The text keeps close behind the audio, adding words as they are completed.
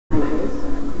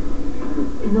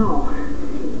No.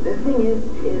 The thing is,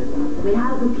 I mean,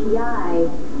 how does a PI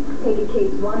take a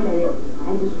case 1 minute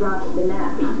and just drop it the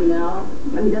next, you know?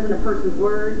 I mean, doesn't a person's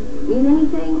word mean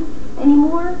anything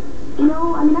anymore? You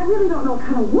know, I mean, I really don't know what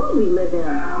kind of world we live in.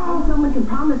 Oh, someone can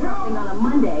promise something on a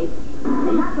Monday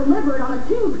and not deliver it on a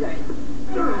Tuesday.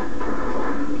 Is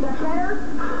that better?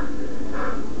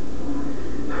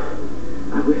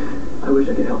 I wish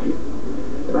I could help you,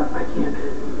 but I can't.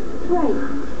 Right,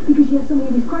 because you have so many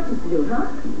of these crutches to do, huh?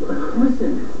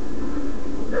 Listen,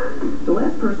 the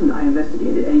last person I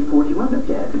investigated, A4, he wound up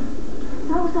dead.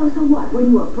 So what? Were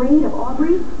you afraid of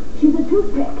Aubrey? She's a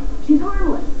toothpick. She's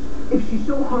harmless. If she's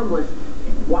so harmless,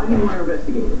 why do you want her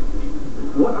investigated?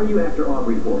 What are you after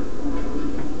Aubrey for?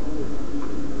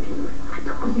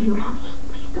 Because of your mommy.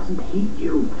 She doesn't hate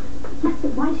you. Yes,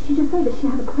 but why did she just say that she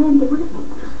had a plan to get rid of me?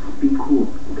 Just be cool,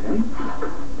 okay?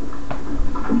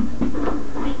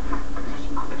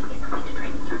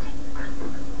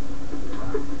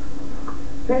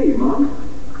 Hey, Mom.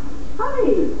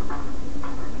 Hi.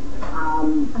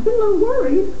 I've been a little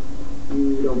worried.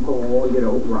 You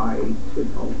don't right, you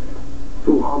know.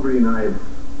 So Aubrey and I have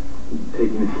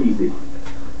taken it easy.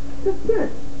 That's good.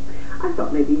 I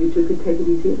thought maybe you two could take it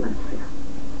easy at lunch.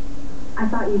 I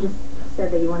thought you just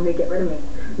said that you wanted to get rid of me.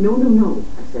 No.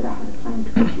 I said I had a plan to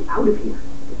get you out of here,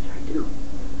 which I do.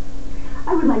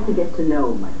 I would like to get to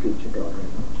know my future daughter.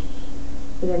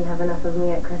 You didn't have enough of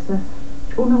me at Christmas?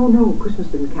 Oh, no, Christmas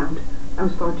didn't count. I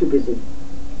was far too busy.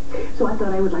 So I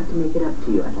thought I would like to make it up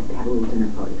to you. I'd like to have a little dinner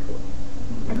party for you.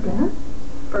 A dinner?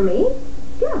 For me?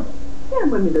 Yeah,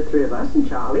 maybe the three of us and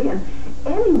Charlie and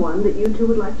anyone that you two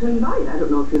would like to invite. I don't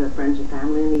know if you have friends or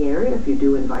family in the area. If you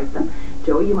do, invite them.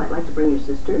 Joe, you might like to bring your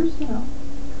sisters, you know.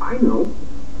 I know.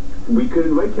 We could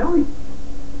invite Kelly.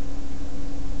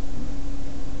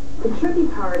 The tricky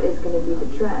part is going to be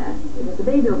the dress. Because the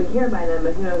baby will be here by then,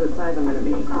 but who knows what size I'm going to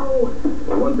be. Oh.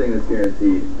 Well, one thing that's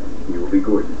guaranteed, you will be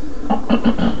gorgeous. All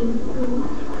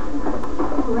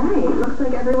right. Looks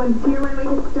like everyone's here when we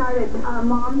get started.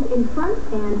 Mom's in front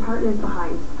and partner's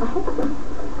behind. Okay?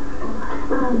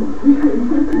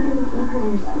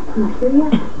 Not here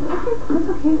yet? Okay, that's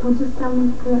okay. We'll just,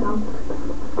 put it on.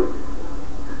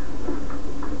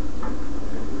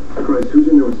 Christ, who's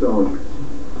in there with Solomon?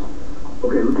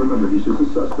 Okay, look, remember, he's just a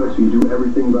suspect, so you do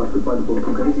everything by the book,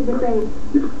 okay? This is the same.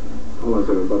 Hold on a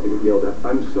second, I'm about to get yelled at.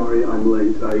 I'm sorry, I'm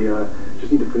late. I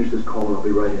just need to finish this call and I'll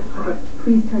be right in. All right?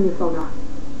 Please turn your phone off.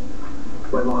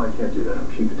 By law, I can't do that. I'm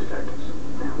chief of detectives.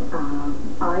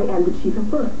 I am the chief of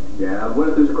birth. Yeah, what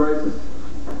if there's a crisis?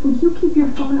 Would you keep your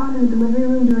phone on in the delivery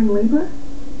room during labor?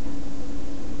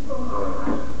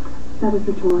 That was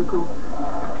rhetorical.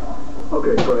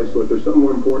 Okay, Christ, look, there's something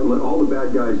more important. Let all the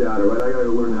bad guys out, all right? I gotta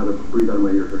learn how to breathe out of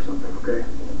my ears or something, okay?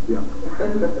 Yeah.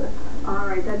 All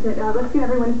right, that's it. Let's get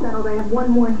everyone settled. I have one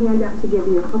more handout to give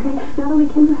you, okay? Natalie,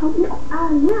 can you help me?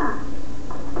 Yeah.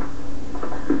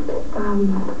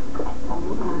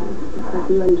 Looks like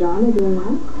you and John are doing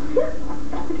well. Yeah,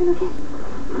 we're doing okay.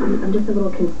 I'm just a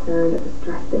little concerned at the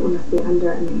stress that you must be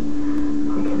under. I mean,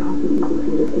 it can all be easy for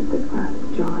you to take this class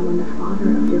with John when the father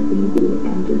of your baby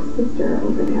and your sister are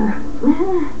over there. You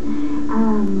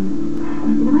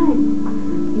know what? I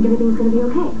think everything's going to be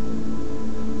okay.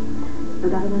 I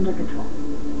got it under control.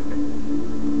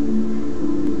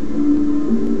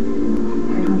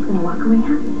 Everyone's going to walk away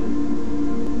happy.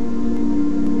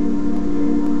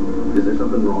 Is there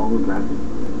something wrong with Matthew?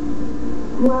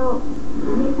 Well,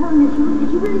 they tell me,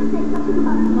 did you really say something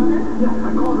about his mother? Yeah,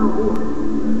 I called her a whore.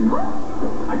 What?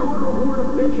 I called her a whore and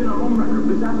a bitch in a home record,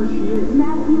 because that's what she is.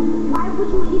 Matthew, why would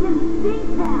you even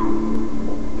think that?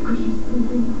 Because she's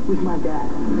sleeping with my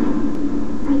dad.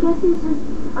 I guess he's just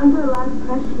under a lot of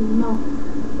pressure, you know,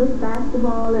 with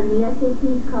basketball and the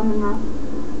SATs coming up.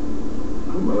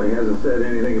 Well, he hasn't said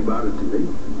anything about it to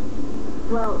me.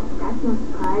 Well, that's no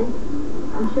surprise.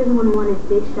 I'm sure he wouldn't want his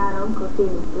big shot uncle seeing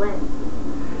him split.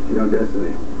 You know,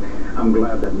 Destiny, I'm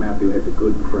glad that Matthew has a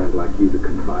good friend like you to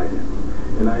confide in.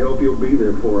 And I hope you'll be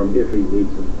there for him if he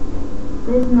needs him.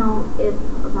 There's no if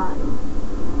about it.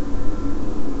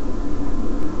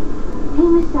 Hey,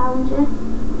 Miss Salinger.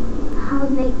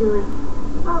 How's Nate doing?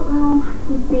 Oh, well,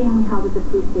 he's being held at the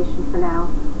police station for now,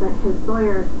 but his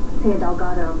lawyer, Pea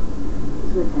Delgado,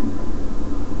 is with him.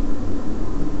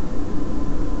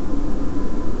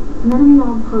 Let him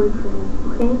know I'm pulling for him,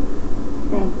 okay?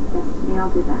 Thanks, Destiny.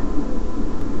 I'll do that.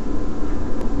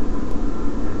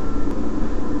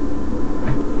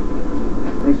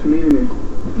 Thanks for meeting me.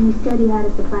 You said you had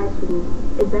a surprise for me.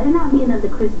 It better not be another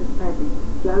Christmas present.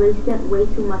 You already spent way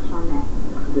too much on that.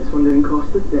 This one didn't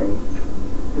cost a thing.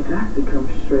 In fact, it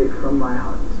comes straight from my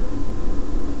heart.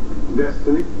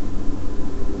 Destiny?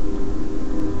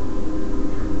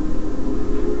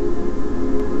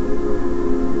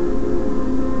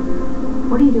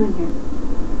 doing here?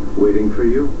 Waiting for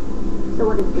you. So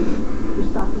what is this? You're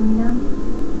stalking me now?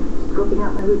 Scoping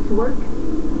out my route to work?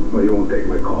 Well, you won't take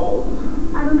my calls.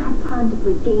 I don't have time to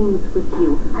play games with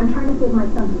you. I'm trying to save my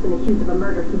son who's been accused of a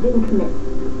murder he didn't commit.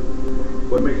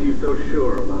 What makes you so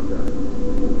sure about that?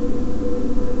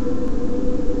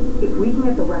 If we can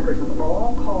get the records of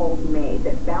all calls made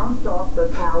that bounced off the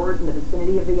towers in the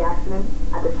vicinity of the accident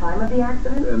at the time of the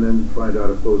accident, And then find out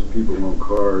if those people own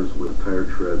cars with tire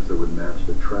treads that would match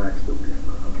the tracks that we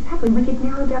found. exactly, we could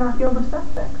narrow down our field of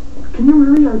suspects. Can you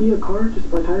really ID a car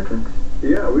just by tire tracks?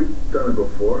 Yeah, we've done it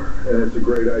before, and it's a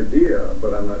great idea,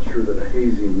 but I'm not sure that a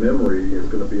hazy memory is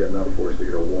going to be enough for us to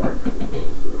get a warrant for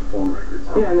those phone records.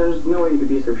 Yeah, and there's no way you could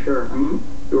be so sure. I mean,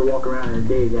 you were walking around in a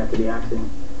daze after the accident.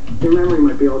 Your memory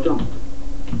might be all jumped.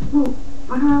 Well,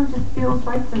 why don't it just feels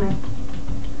right to me?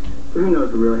 But who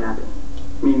knows what really happened?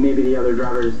 I mean, maybe the other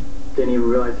drivers didn't even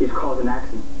realize he's caused an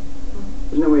accident.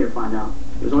 There's no way to find out.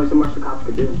 There's only so much the cops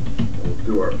could do. We'll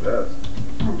do our best.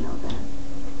 I don't know that.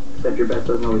 Except your best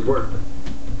doesn't always work.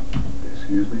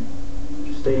 Excuse me?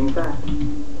 Just stating fact.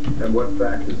 And what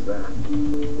fact is that?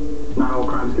 Not all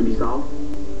crimes can be solved.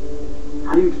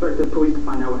 How do you expect the police to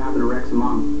find out what happened to Rex and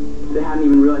Mom if they hadn't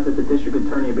even realized that the district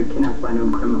attorney had been kidnapped by a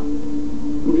known criminal?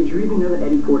 And did you even know that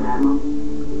Eddie Ford had Mom?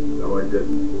 No, I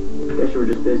didn't. Guess you were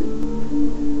just busy.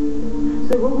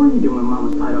 So what were you doing when Mom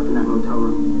was tied up in that motel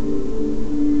room?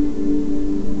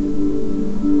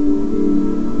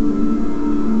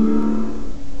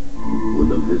 When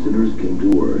the visitors came to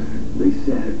Earth, they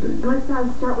said, Let's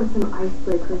start with some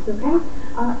icebreakers, okay?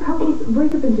 Help us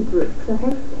break up into groups,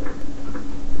 okay?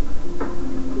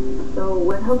 So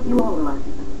what helped you all like?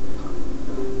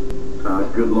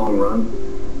 Good long run.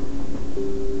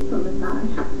 Some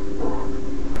massage.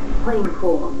 Playing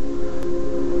pool.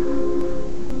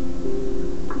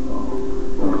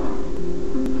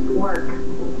 Work.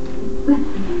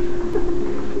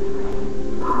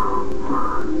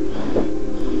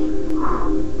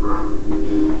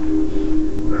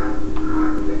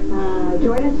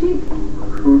 Join us, Chief?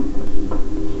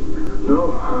 No,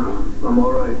 I'm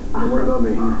all right. Don't worry about me.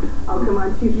 Oh, come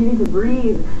on, Chief, you need to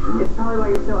breathe. It's probably why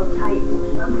you're so uptight.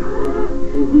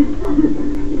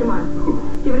 Come on,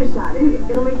 give it a shot.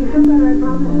 It'll make you feel better, I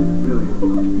promise. Really?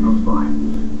 I'm fine.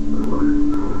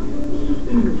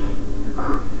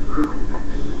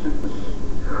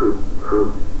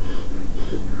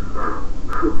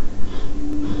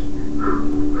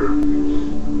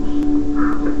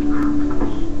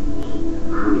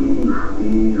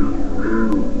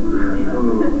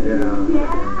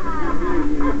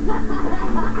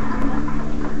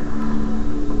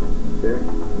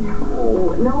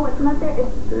 No, it's not there.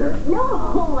 It's,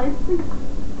 no, it's...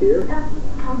 Here?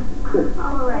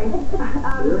 All right.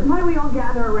 Why don't we all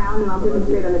gather around and I'll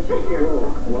demonstrate on the chip here,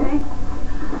 okay?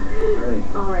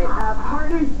 All right,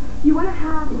 partners, you want to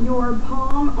have your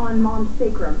palm on Mom's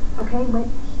sacrum, okay? Right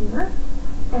here.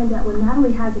 And when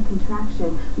Natalie has a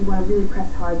contraction, you want to really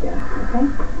press hard there, okay?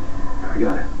 I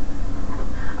got it.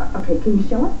 Okay, can you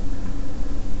show us?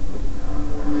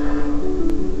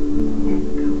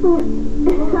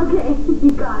 Okay,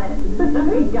 you got it.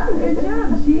 You got it. Good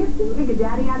job, Chief. Didn't make a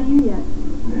daddy out of you yet.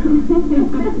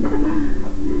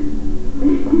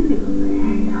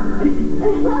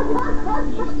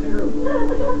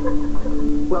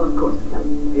 Well, of course,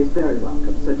 Kelly is very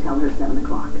welcome, so tell her 7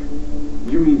 o'clock.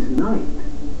 You mean tonight?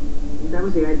 That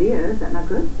was the idea. Is that not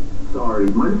good? Sorry,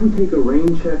 mind if we take a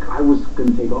rain check? I was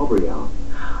going to take Aubrey out.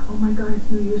 Oh my God, it's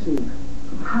New Year's Eve.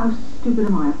 How stupid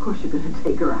am I? Of course you're going to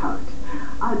take her out.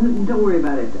 Don't worry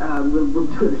about it. We'll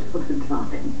do it another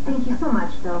time. Thank you so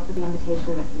much, Bill, for the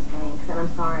invitation, Mrs. Hanks, and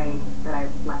I'm sorry that I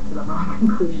left to the wrong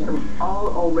conclusion. All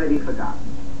already forgotten.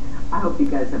 I hope you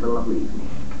guys have a lovely evening.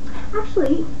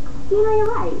 Actually, you're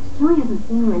right. Kelly hasn't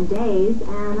seen you in days,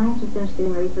 and I have to finish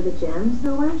getting ready for the gym,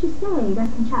 so why don't you stay? You guys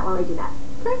can chat while I do that.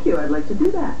 Thank you. I'd like to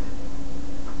do that.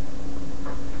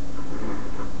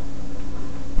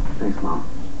 Thanks, Mom.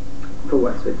 For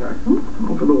what, sweetheart?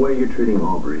 Well, for the way you're treating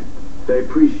Aubrey. I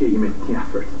appreciate you making the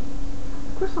effort.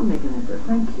 Of course I'll make an effort.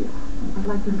 Thank you. I'd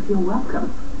like you to feel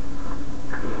welcome.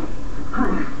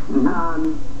 Hi.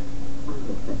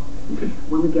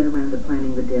 When we get around to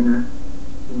planning the dinner,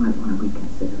 you might want to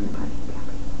reconsider inviting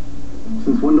Kelly.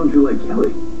 Since when don't you like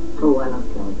Kelly? Oh, I love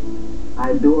Kelly.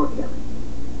 I adore Kelly.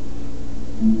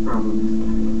 Problem is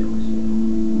Kelly adores you.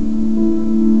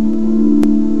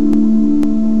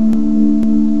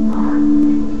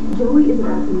 Joey is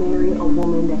about to marry a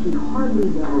woman that he hardly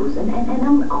knows, and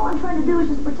all I'm trying to do is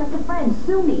just protect a friend,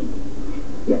 sue me.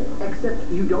 Yeah,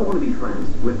 except you don't want to be friends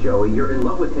with Joey. You're in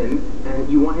love with him, and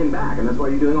you want him back, and that's why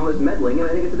you're doing all this meddling, and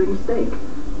I think it's a big mistake.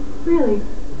 Really?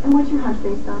 And what's your hunch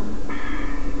based on?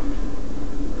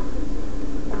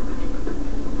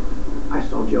 I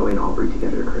saw Joey and Aubrey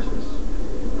together at Christmas.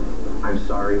 I'm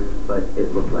sorry, but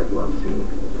it looked like love to me.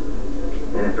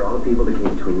 And after all the people that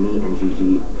came between me and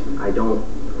Gigi, I don't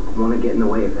want to get in the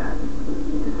way of that.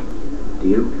 Do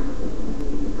you?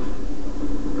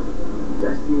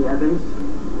 Destiny Evans,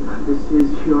 this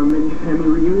is your mini family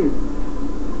reunion.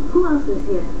 Who else is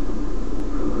here?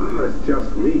 It's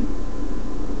just me.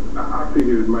 I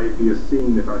figured it might be a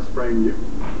scene if I sprang you.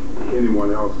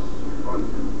 Anyone else on...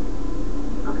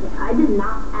 Okay, I did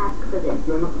not ask for this.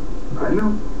 No. I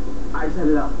know. I set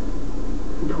it up.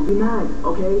 Don't be mad,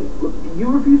 okay? Look, you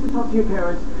refused to talk to your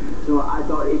parents, so I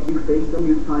thought if you faced them,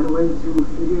 you'd find a way to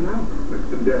figure it out.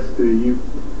 Mr. Destiny, you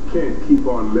can't keep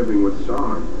on living with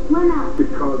Sean. Why not?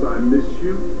 Because I miss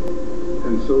you,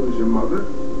 and so does your mother,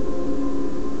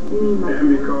 You mean my...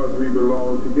 and because we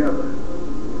belong together.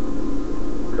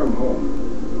 Come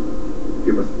home.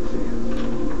 Give us a chance.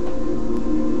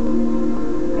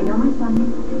 I know my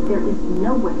son. There is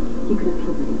no way he could have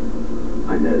killed me.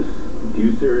 Inez, do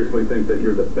you seriously think that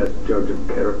you're the best judge of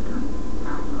character?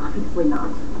 Obviously not.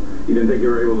 You didn't think you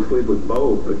were able to sleep with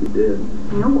Bo, but you did.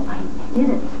 No, I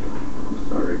didn't. I'm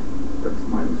sorry. That's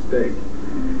my mistake.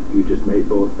 You just made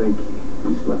Bo think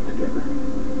we slept together.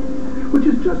 Which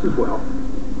is just as well.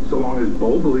 So long as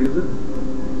Bo believes it,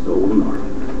 so will Nora.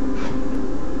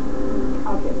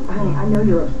 Okay, honey, I know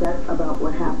you're upset about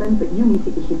what happened, but you need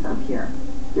to ease up here.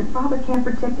 Your father can't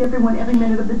protect everyone every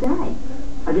minute of the day.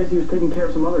 I guess he was taking care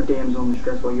of some other damsel in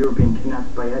distress while you were being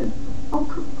kidnapped by Eddie. Oh,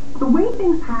 the way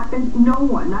things happened, no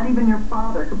one, not even your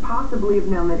father, could possibly have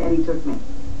known that Eddie took me.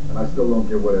 And I still don't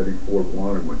get what Eddie Ford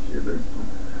wanted with you. There's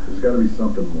got to be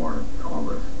something more to all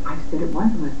this. I've said it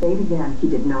once, I'm going to say it again. He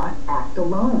did not act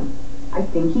alone. I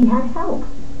think he had help.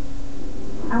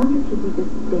 I wonder if he'll be this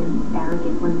damn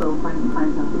arrogant when Bo finally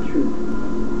finds out the truth.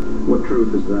 What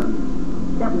truth is that?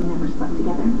 That we never slept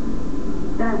together.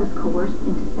 That I was coerced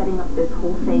into setting up this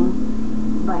whole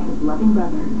thing by his loving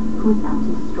brother who is out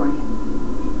to destroy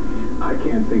him. I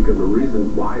can't think of a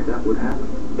reason why that would happen.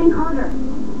 Think harder.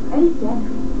 Eddie's dead.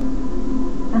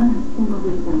 I don't have a single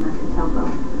reason not to tell Bo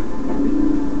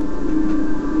everything.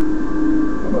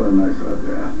 How about a nice hot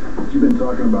bath? You've been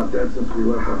talking about that since we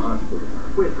left the hospital.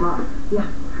 Wait, Mom. Yeah,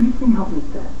 you can help me,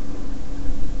 sir.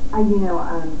 I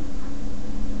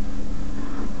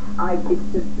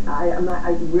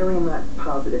really am not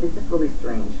positive. It's just really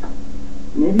strange.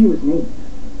 Maybe it was Nate.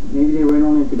 Maybe they were in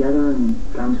on it together and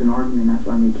got into an argument, and that's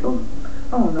why Nate killed him.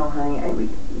 Oh, no, honey.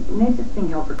 Nate's just being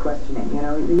held for questioning, you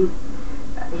know.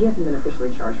 He hasn't been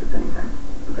officially charged with anything.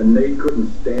 And Nate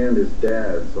couldn't stand his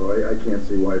dad, so I can't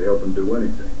see why it'd help him do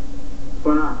anything.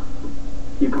 Why not?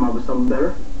 You come up with something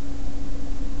better?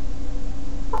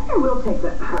 I will take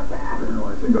that hot I bath. don't know,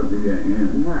 I think I'll give you a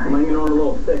hand. All right. Laying it on a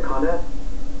little thick, huh, Dad?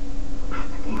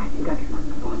 Okay, I think I can run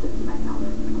the faucet myself.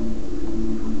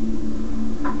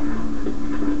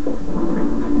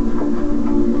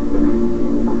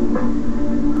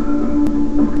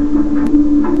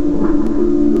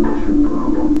 What's your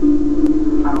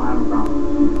problem? I don't have a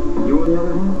problem. You, on the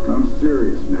other hand? I'm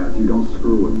serious, Matthew. Don't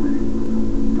screw with me.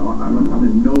 No, I'm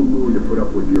in no mood to put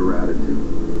up with your attitude.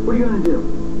 What are you gonna do?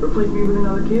 Replace me with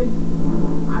another kid?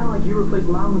 I don't like you replace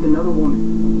Mom with another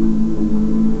woman.